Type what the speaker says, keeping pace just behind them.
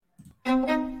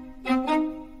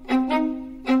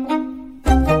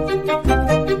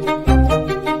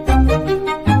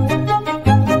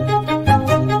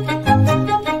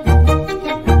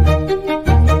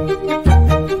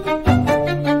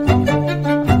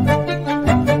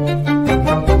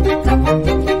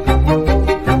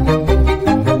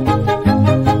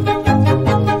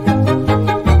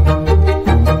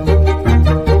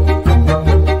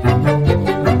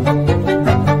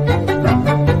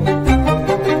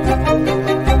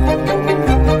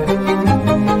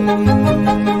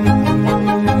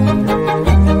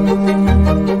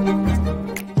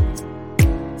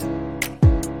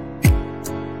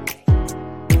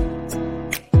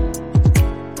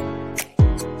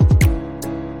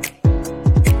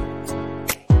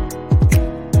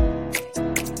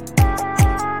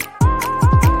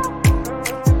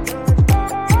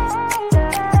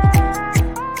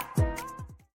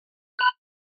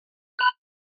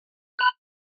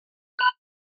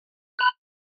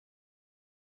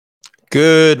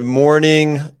Good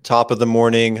morning, top of the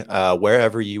morning,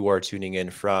 wherever you are tuning in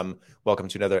from. Welcome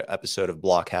to another episode of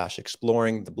Blockhash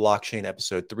Exploring the Blockchain,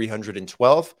 episode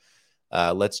 312.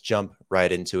 Let's jump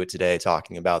right into it today,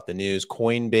 talking about the news.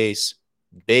 Coinbase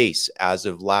Base, as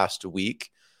of last week,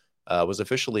 was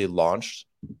officially launched.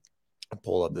 I'll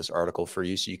pull up this article for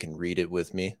you so you can read it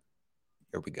with me.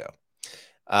 Here we go.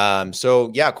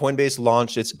 Coinbase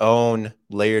launched its own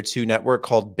layer 2 network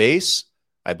called Base.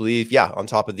 I believe, on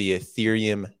top of the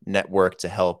Ethereum network to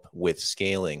help with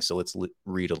scaling. So let's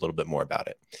read a little bit more about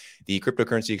it. The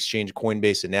cryptocurrency exchange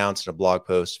Coinbase announced in a blog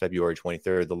post February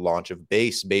 23rd the launch of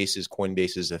Base. Base is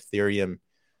Coinbase's Ethereum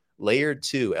Layer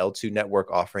 2 L2 network,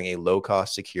 offering a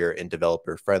low-cost, secure, and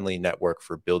developer-friendly network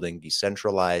for building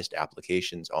decentralized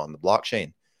applications on the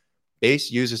blockchain.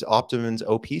 Base uses Optimism's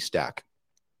OP stack.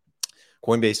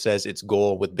 Coinbase says its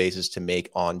goal with Base is to make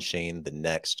on-chain the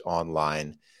next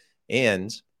online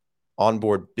and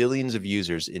onboard billions of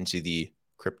users into the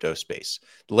crypto space.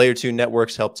 The layer 2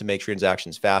 networks help to make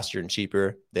transactions faster and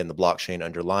cheaper than the blockchain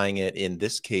underlying it. In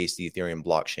this case, the Ethereum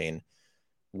blockchain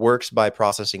works by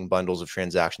processing bundles of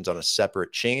transactions on a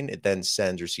separate chain. It then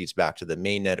sends receipts back to the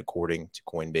mainnet. According to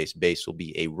Coinbase, Base will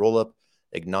be a roll-up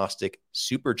agnostic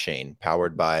super chain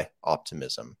powered by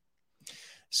Optimism.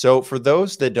 So for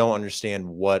those that don't understand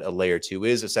what a layer 2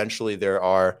 is, essentially there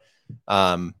are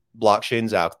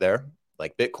blockchains out there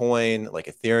like Bitcoin, like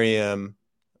Ethereum,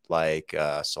 like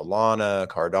Solana,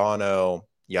 Cardano,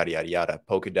 yada, yada, yada,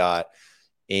 Polkadot.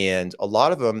 And a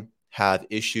lot of them have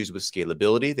issues with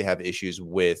scalability. They have issues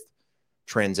with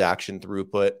transaction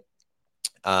throughput,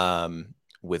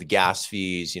 with gas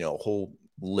fees, a whole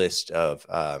list of,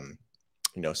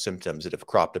 symptoms that have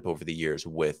cropped up over the years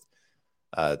with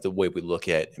the way we look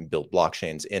at and build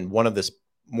blockchains. And one of the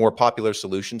more popular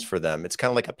solutions for them, it's kind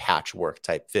of like a patchwork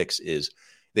type fix, is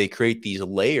they create these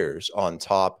layers on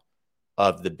top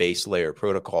of the base layer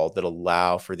protocol that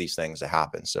allow for these things to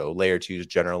happen. So layer 2s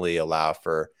generally allow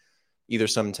for either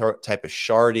some type of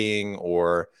sharding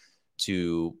or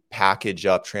to package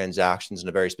up transactions in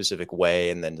a very specific way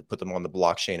and then to put them on the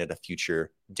blockchain at a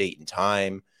future date and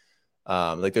time.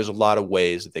 There's a lot of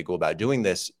ways that they go about doing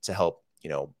this to help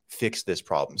fix this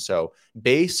problem. So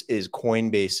Base is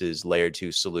Coinbase's layer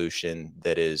 2 solution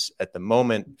that is at the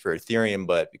moment for Ethereum,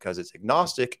 but because it's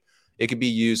agnostic, it could be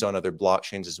used on other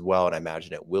blockchains as well. And I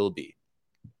imagine it will be.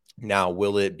 Now,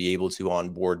 will it be able to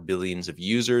onboard billions of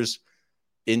users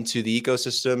into the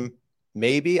ecosystem?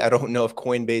 Maybe. I don't know if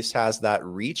Coinbase has that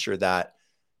reach or that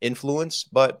influence,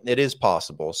 but it is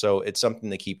possible. So it's something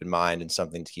to keep in mind and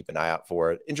something to keep an eye out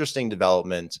for. Interesting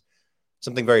development.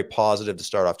 Something very positive to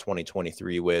start off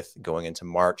 2023 with, going into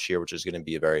March here, which is going to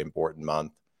be a very important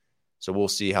month. So we'll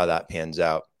see how that pans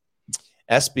out.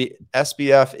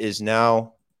 SBF is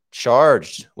now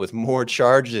charged with more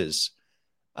charges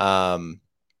in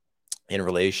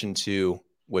relation to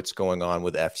what's going on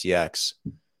with FTX.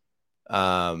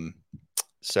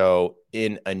 So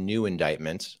in a new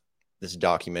indictment, this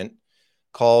document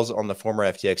calls on the former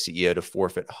FTX CEO to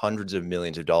forfeit hundreds of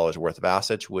millions of dollars worth of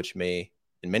assets, which may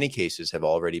in many cases have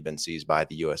already been seized by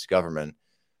the U.S. government.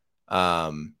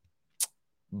 But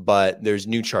there's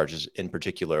new charges in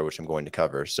particular, which I'm going to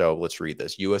cover. So let's read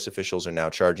this. U.S. officials are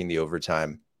now charging the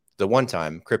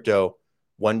one-time crypto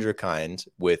Wonderkind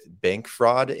with bank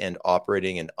fraud and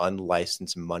operating an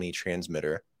unlicensed money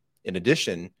transmitter, in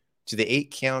addition to the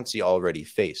 8 counts he already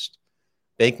faced.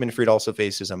 Bankman-Fried also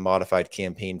faces a modified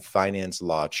campaign finance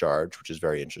law charge, which is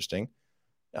very interesting.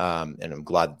 And I'm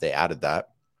glad that they added that.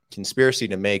 Conspiracy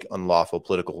to make unlawful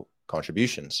political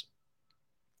contributions.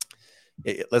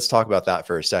 Let's talk about that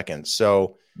for a second.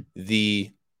 So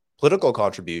the political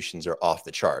contributions are off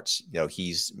the charts.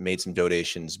 He's made some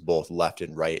donations both left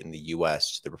and right in the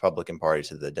U.S. to the Republican Party,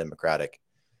 to the Democratic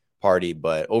Party,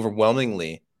 but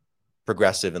overwhelmingly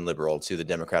progressive and liberal to the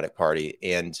Democratic Party.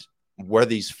 And where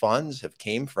these funds have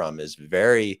came from is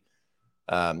very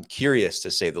curious,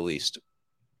 to say the least.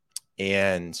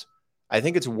 And I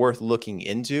think it's worth looking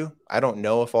into. I don't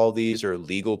know if all these are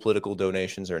legal political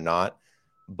donations or not,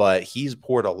 but he's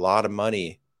poured a lot of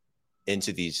money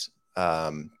into these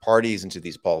parties, into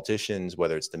these politicians,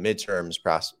 whether it's the midterms,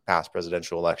 past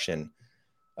presidential election,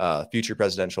 future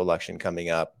presidential election coming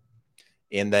up.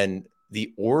 And then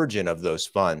the origin of those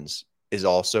funds is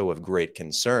also of great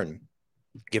concern,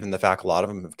 given the fact a lot of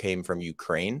them have came from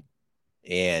Ukraine.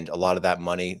 And a lot of that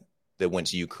money that went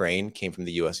to Ukraine came from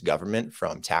the U.S. government,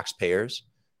 from taxpayers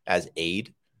as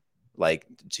aid, like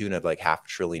to the tune of like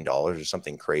 $500 billion or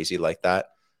something crazy like that.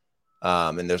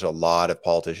 And there's a lot of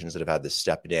politicians that have had to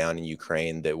step down in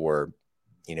Ukraine that were,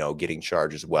 getting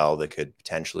charged as well, that could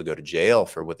potentially go to jail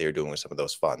for what they were doing with some of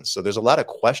those funds. So there's a lot of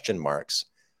question marks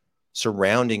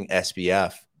surrounding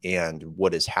SBF and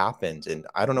what has happened. And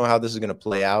I don't know how this is going to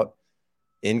play out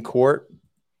in court,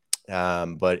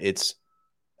 but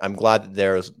I'm glad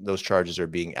that those charges are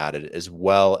being added, as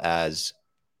well as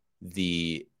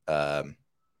the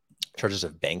charges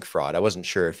of bank fraud. I wasn't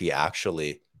sure if he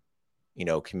actually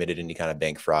committed any kind of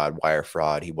bank fraud, wire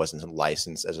fraud. He wasn't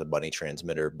licensed as a money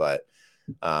transmitter, but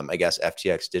I guess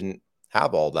FTX didn't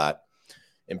have all that,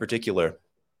 in particular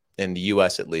in the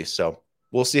US at least. So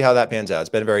we'll see how that pans out. It's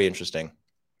been very interesting.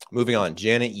 Moving on,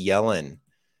 Janet Yellen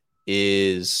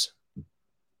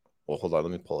hold on,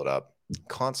 let me pull it up. I'm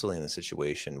constantly in a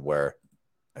situation where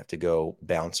I have to go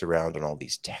bounce around on all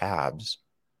these tabs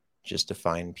just to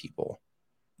find people.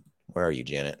 Where are you,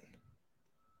 Janet?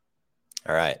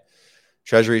 All right.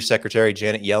 Treasury Secretary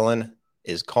Janet Yellen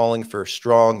is calling for a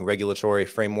strong regulatory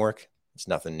framework. It's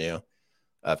nothing new,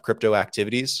 of crypto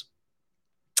activities.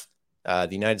 The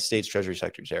United States Treasury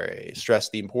Secretary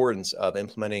stressed the importance of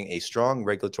implementing a strong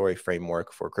regulatory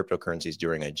framework for cryptocurrencies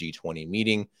during a G20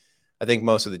 meeting. I think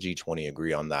most of the G20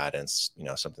 agree on that, and it's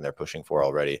something they're pushing for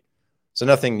already. So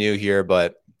nothing new here,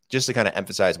 but just to kind of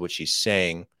emphasize what she's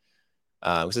saying,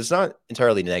 because it's not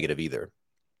entirely negative either.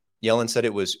 Yellen said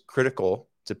it was critical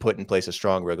to put in place a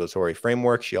strong regulatory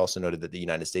framework. She also noted that the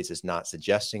United States is not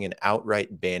suggesting an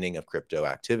outright banning of crypto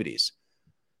activities.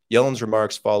 Yellen's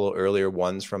remarks follow earlier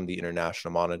ones from the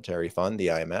International Monetary Fund, the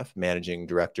IMF, managing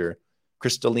director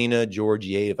Kristalina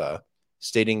Georgieva,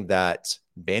 stating that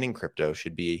banning crypto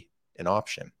should be an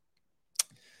option.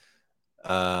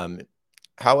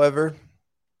 However,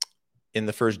 in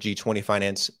the first G20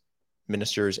 finance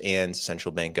ministers and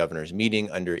central bank governors meeting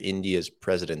under India's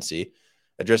presidency,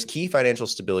 addressed key financial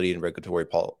stability and regulatory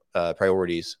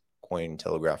priorities,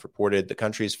 Cointelegraph reported. The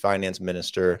country's finance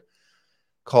minister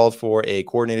called for a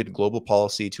coordinated global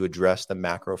policy to address the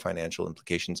macro financial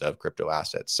implications of crypto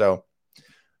assets. So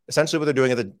essentially what they're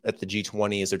doing at the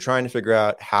G20 is they're trying to figure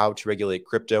out how to regulate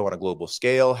crypto on a global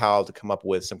scale, how to come up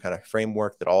with some kind of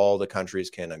framework that all the countries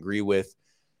can agree with.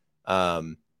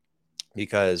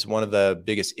 Because one of the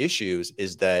biggest issues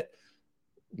is that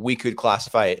we could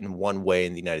classify it in one way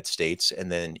in the United States,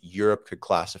 and then Europe could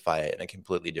classify it in a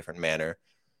completely different manner.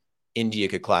 India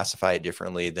could classify it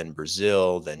differently than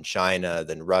Brazil, than China,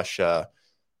 than Russia,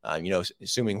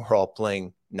 assuming we're all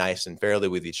playing nice and fairly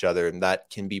with each other. And that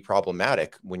can be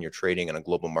problematic when you're trading in a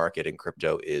global market, and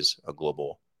crypto is a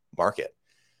global market.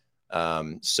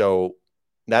 So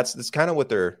that's kind of what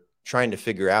they're trying to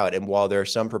figure out. And while there are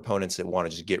some proponents that want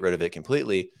to just get rid of it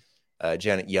completely,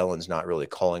 Janet Yellen's not really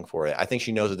calling for it. I think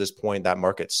she knows at this point that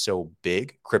market's so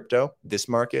big, crypto, this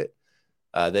market,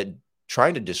 that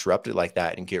trying to disrupt it like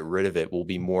that and get rid of it will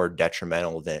be more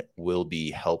detrimental than it will be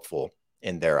helpful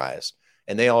in their eyes.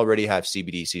 And they already have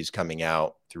CBDCs coming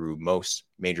out through most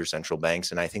major central banks.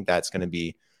 And I think that's going to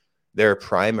be their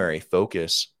primary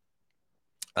focus,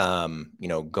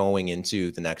 going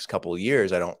into the next couple of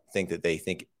years. I don't think that they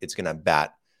think it's going to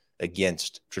bat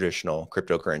against traditional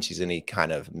cryptocurrencies in any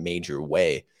kind of major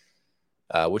way,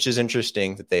 which is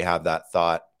interesting that they have that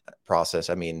thought process.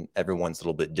 I mean, everyone's a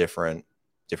little bit different.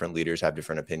 Different leaders have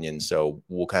different opinions. So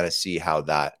we'll kind of see how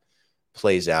that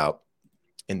plays out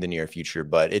in the near future.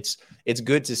 But it's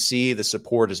good to see the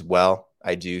support as well.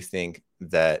 I do think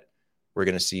that we're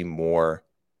going to see more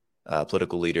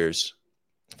political leaders,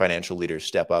 financial leaders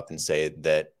step up and say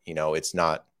that, it's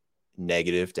not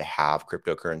negative to have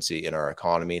cryptocurrency in our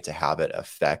economy, to have it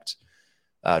affect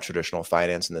traditional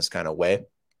finance in this kind of way.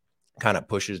 Kind of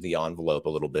pushes the envelope a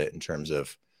little bit in terms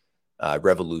of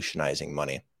revolutionizing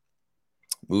money.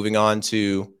 Moving on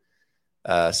to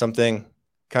something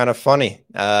kind of funny.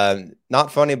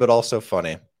 Not funny, but also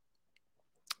funny.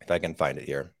 If I can find it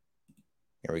here.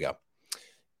 Here we go.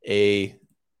 A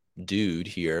dude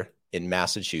here in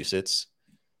Massachusetts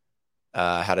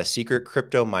had a secret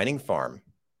crypto mining farm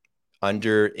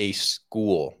under a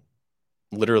school,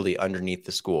 literally underneath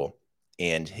the school,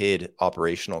 and hid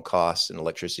operational costs and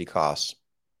electricity costs,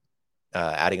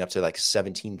 adding up to like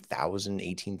 $17,000,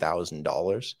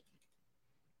 $18,000.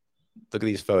 Look at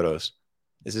these photos.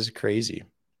 This is crazy.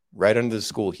 Right under the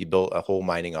school, he built a whole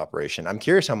mining operation. I'm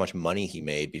curious how much money he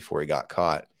made before he got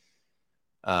caught.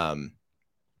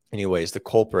 Anyways, the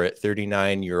culprit,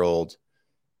 39-year-old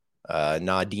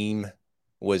Nadim,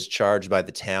 was charged by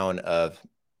the town of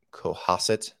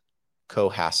Cohasset.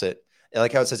 I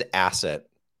like how it says asset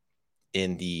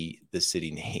in the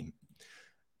city name.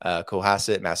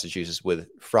 Cohasset, Massachusetts, with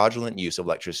fraudulent use of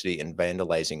electricity and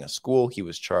vandalizing a school. He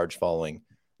was charged following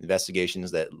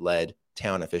investigations that led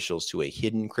town officials to a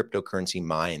hidden cryptocurrency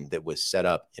mine that was set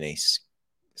up in a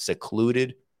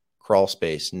secluded crawl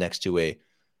space next to a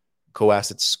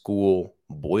Cohasset school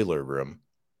boiler room.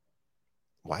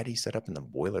 Why did he set up in the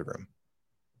boiler room?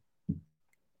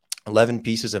 11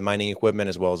 pieces of mining equipment,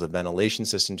 as well as a ventilation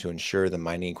system to ensure the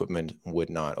mining equipment would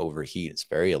not overheat. It's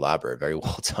very elaborate, very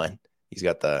well done. He's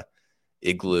got the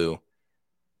igloo,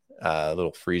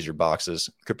 little freezer boxes.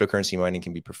 Cryptocurrency mining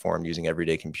can be performed using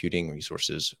everyday computing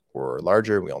resources or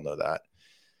larger. We all know that.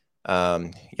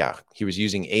 Yeah, he was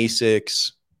using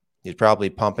ASICs. He's probably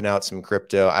pumping out some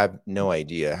crypto. I have no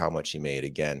idea how much he made.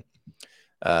 Again,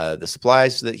 the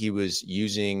supplies that he was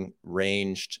using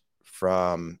ranged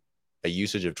from a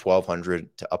usage of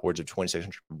 1,200 to upwards of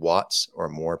 2,600 watts or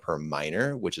more per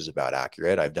miner, which is about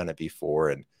accurate. I've done it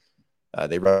before, and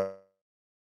they run.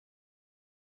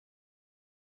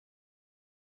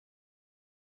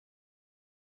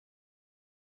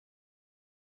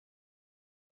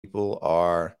 People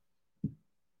are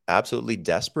absolutely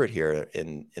desperate here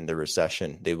in the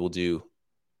recession. They will do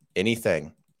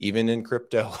anything, even in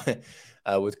crypto,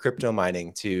 with crypto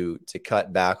mining to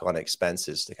cut back on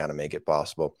expenses to kind of make it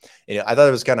possible. You know, I thought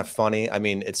it was kind of funny. I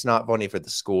mean, it's not funny for the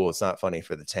school. It's not funny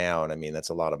for the town. I mean, that's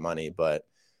a lot of money, but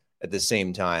at the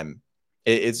same time,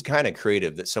 it's kind of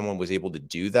creative that someone was able to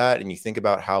do that. And you think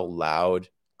about how loud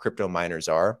crypto miners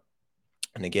are.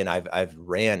 And again, I've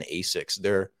ran ASICs.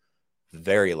 They're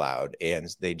very loud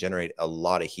and they generate a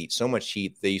lot of heat. So much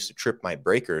heat, they used to trip my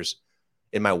breakers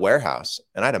in my warehouse.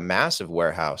 And I had a massive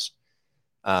warehouse.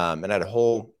 And I had a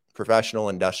whole professional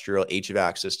industrial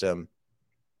HVAC system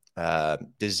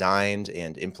designed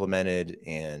and implemented,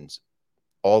 and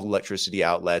all the electricity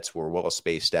outlets were well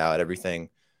spaced out. Everything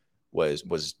was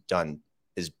done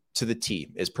as to the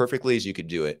T, as perfectly as you could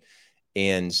do it.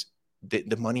 And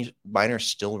the money miners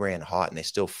still ran hot, and they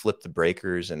still flipped the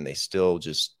breakers, and they still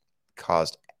just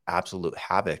caused absolute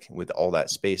havoc with all that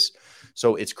space.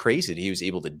 So it's crazy that he was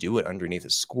able to do it underneath a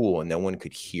school and no one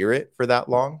could hear it for that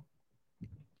long.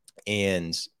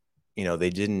 And, you know,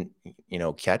 they didn't, you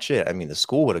know, catch it. I mean, the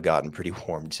school would have gotten pretty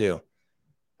warm too.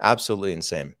 Absolutely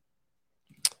insane.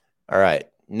 All right.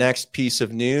 Next piece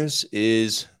of news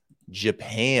is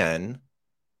Japan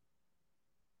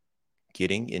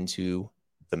getting into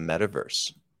the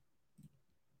metaverse.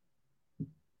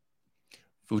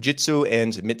 Fujitsu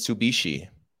and Mitsubishi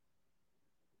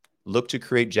look to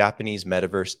create Japanese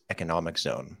metaverse economic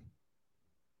zone.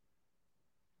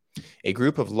 A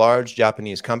group of large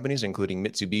Japanese companies, including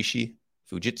Mitsubishi,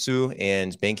 Fujitsu,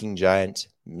 and banking giant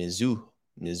Mizuho,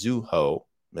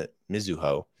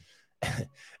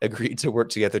 agreed to work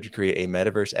together to create a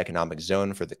metaverse economic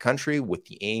zone for the country with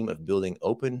the aim of building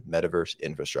open metaverse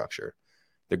infrastructure.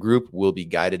 The group will be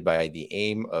guided by the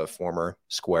aim of former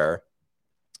Square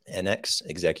Enix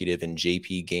executive and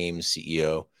JP Games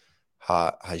CEO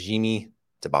Hajime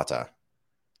Tabata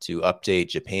to update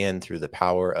Japan through the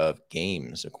power of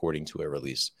games, according to a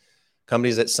release.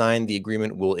 Companies that signed the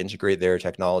agreement will integrate their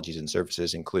technologies and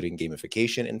services, including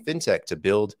gamification and fintech, to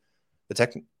build the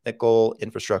technical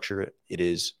infrastructure. It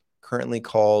is currently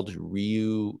called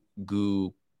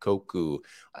Ryugu Koku.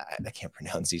 I can't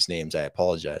pronounce these names. I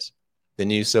apologize. The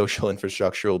new social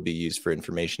infrastructure will be used for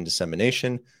information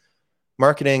dissemination,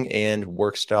 marketing, and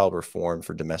work style reform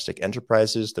for domestic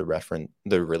enterprises. The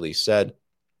release said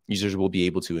users will be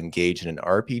able to engage in an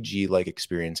RPG-like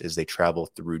experience as they travel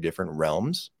through different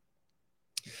realms.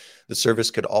 The service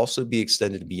could also be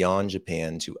extended beyond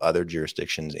Japan to other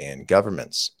jurisdictions and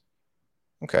governments.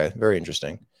 Okay, very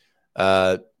interesting.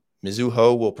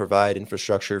 Mizuho will provide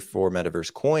infrastructure for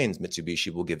metaverse coins.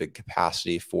 Mitsubishi will give it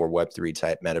capacity for Web3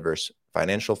 type metaverse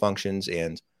financial functions,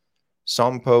 and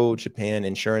Sompo Japan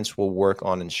Insurance will work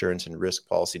on insurance and risk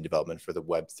policy development for the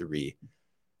Web3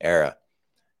 era.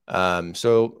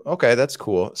 Okay, that's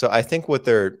cool. So I think what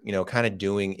they're, kind of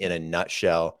doing in a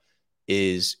nutshell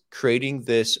is creating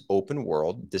this open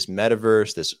world, this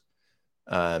metaverse, this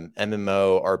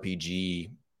MMO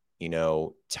RPG,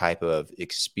 type of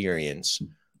experience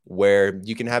where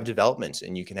you can have developments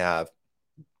and you can have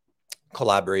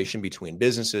collaboration between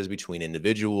businesses, between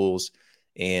individuals.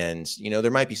 And, there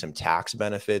might be some tax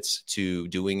benefits to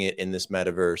doing it in this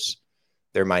metaverse.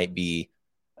 There might be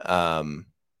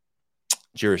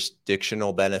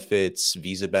jurisdictional benefits,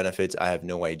 visa benefits. I have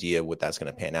no idea what that's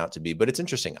going to pan out to be, but it's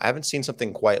interesting. I haven't seen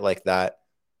something quite like that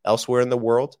elsewhere in the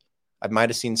world. I might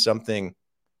have seen something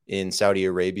in Saudi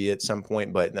Arabia at some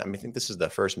point, but I think this is the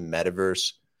first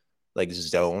metaverse like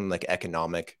zone, like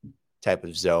economic type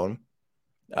of zone.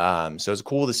 So it's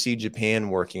cool to see Japan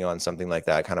working on something like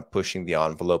that, kind of pushing the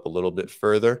envelope a little bit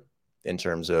further in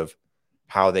terms of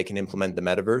how they can implement the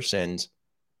metaverse. And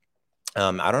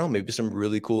I don't know, maybe some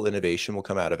really cool innovation will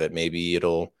come out of it. Maybe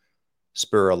it'll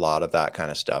spur a lot of that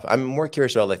kind of stuff. I'm more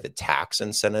curious about like the tax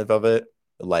incentive of it.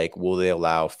 Like, will they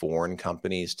allow foreign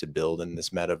companies to build in this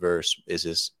metaverse? Is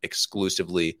this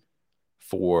exclusively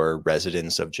for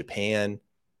residents of Japan?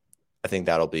 I think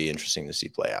that'll be interesting to see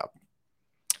play out.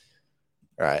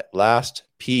 All right, last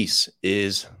piece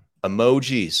is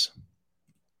emojis.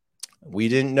 We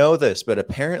didn't know this, but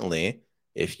apparently,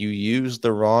 if you use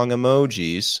the wrong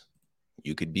emojis,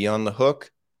 you could be on the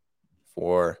hook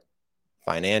for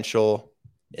financial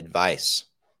advice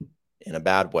in a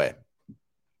bad way.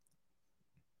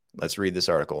 Let's read this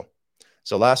article.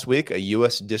 So last week, a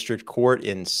U.S. district court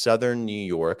in southern New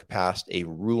York passed a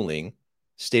ruling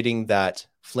stating that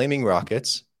flaming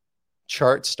rockets,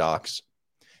 chart stocks,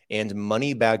 and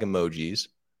money bag emojis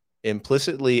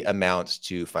implicitly amount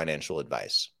to financial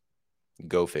advice.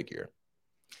 Go figure.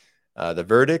 The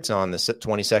verdict on the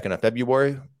 22nd of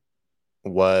February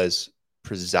was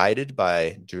presided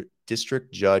by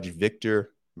District Judge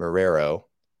Victor Marrero.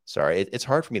 Sorry, it's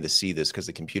hard for me to see this because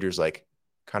the computer's like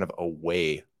kind of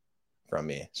away from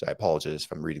me. So I apologize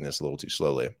if I'm reading this a little too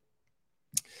slowly.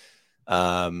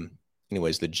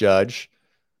 Anyways, the judge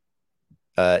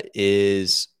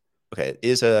is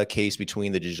a case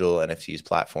between the digital NFTs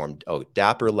platform,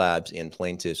 Dapper Labs, and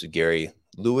plaintiffs Gary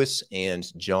Lewis and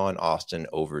John Austin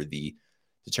over the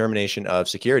determination of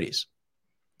securities.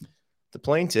 The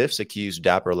plaintiffs accused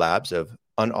Dapper Labs of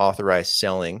unauthorized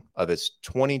selling of its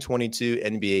 2022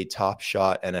 NBA Top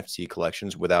Shot NFT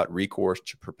collections without recourse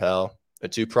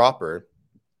to proper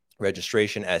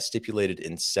registration as stipulated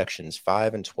in sections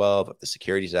 5 and 12 of the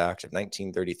Securities Act of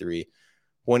 1933.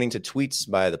 Pointing to tweets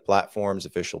by the platform's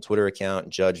official Twitter account,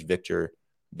 Judge Victor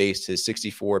based his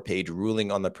 64-page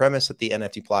ruling on the premise that the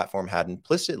NFT platform had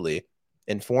implicitly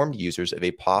informed users of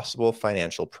a possible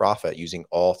financial profit using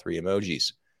all three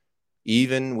emojis,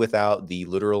 even without the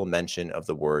literal mention of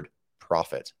the word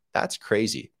profit. That's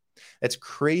crazy. It's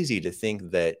crazy to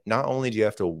think that not only do you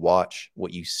have to watch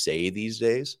what you say these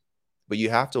days, but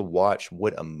you have to watch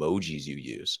what emojis you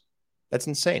use. That's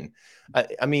insane.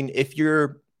 I mean, if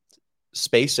you're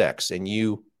SpaceX and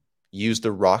you use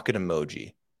the rocket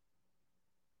emoji,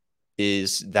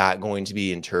 is that going to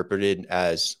be interpreted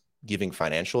as giving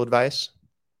financial advice?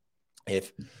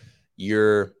 If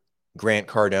you're Grant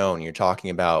Cardone, you're talking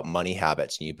about money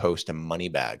habits and you post a money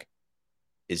bag,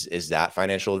 is that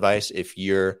financial advice? If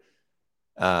you're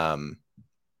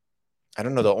I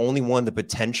don't know, the only one that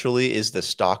potentially is the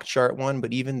stock chart one,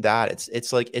 but even that,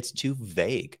 it's like it's too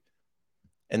vague.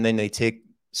 And then they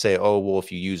say, oh, well,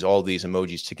 if you use all these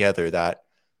emojis together, that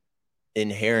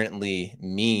inherently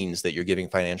means that you're giving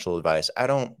financial advice. I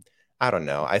don't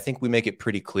know. I think we make it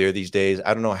pretty clear these days.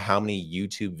 I don't know how many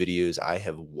YouTube videos I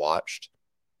have watched,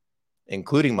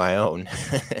 including my own,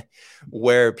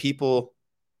 where people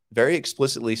very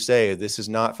explicitly say, this is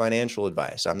not financial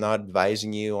advice. I'm not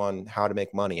advising you on how to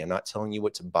make money. I'm not telling you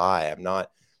what to buy. I'm not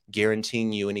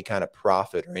guaranteeing you any kind of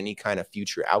profit or any kind of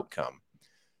future outcome.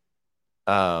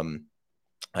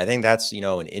 I think that's,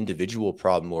 an individual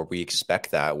problem where we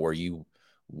expect that, where you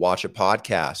watch a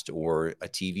podcast or a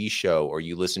TV show, or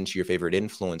you listen to your favorite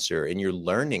influencer and you're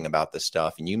learning about this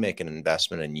stuff and you make an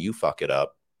investment and you fuck it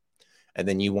up. And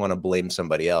then you want to blame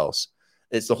somebody else.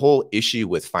 It's the whole issue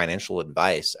with financial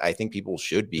advice. I think people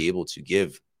should be able to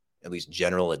give at least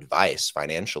general advice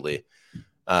financially.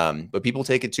 But people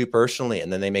take it too personally,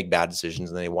 and then they make bad decisions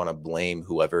and they want to blame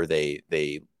whoever they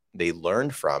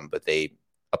learned from, but they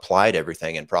applied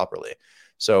everything improperly.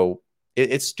 So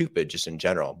it's stupid just in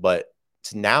general. But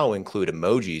to now include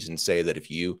emojis and say that if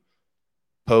you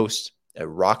post a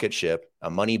rocket ship, a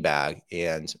money bag,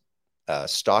 and a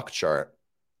stock chart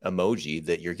emoji,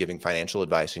 that you're giving financial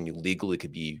advice and you legally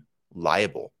could be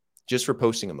liable just for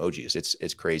posting emojis.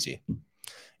 It's crazy.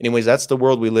 Anyways, that's the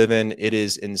world we live in. It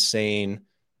is insane.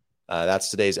 That's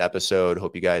today's episode.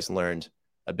 Hope you guys learned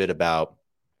a bit about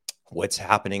what's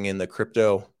happening in the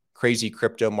crazy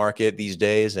crypto market these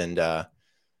days. And I'll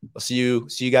see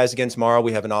you guys again tomorrow.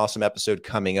 We have an awesome episode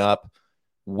coming up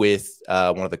with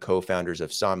one of the co-founders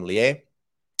of Sommelier.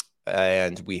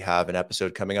 And we have an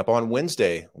episode coming up on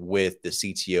Wednesday with the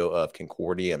CTO of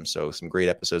Concordium. So some great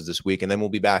episodes this week. And then we'll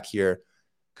be back here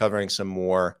covering some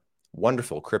more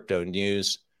wonderful crypto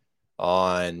news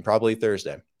on probably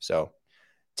Thursday. So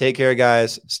take care,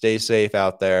 guys. Stay safe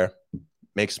out there.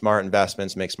 Make smart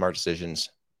investments, make smart decisions.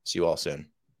 See you all soon.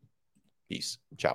 Peace. Ciao.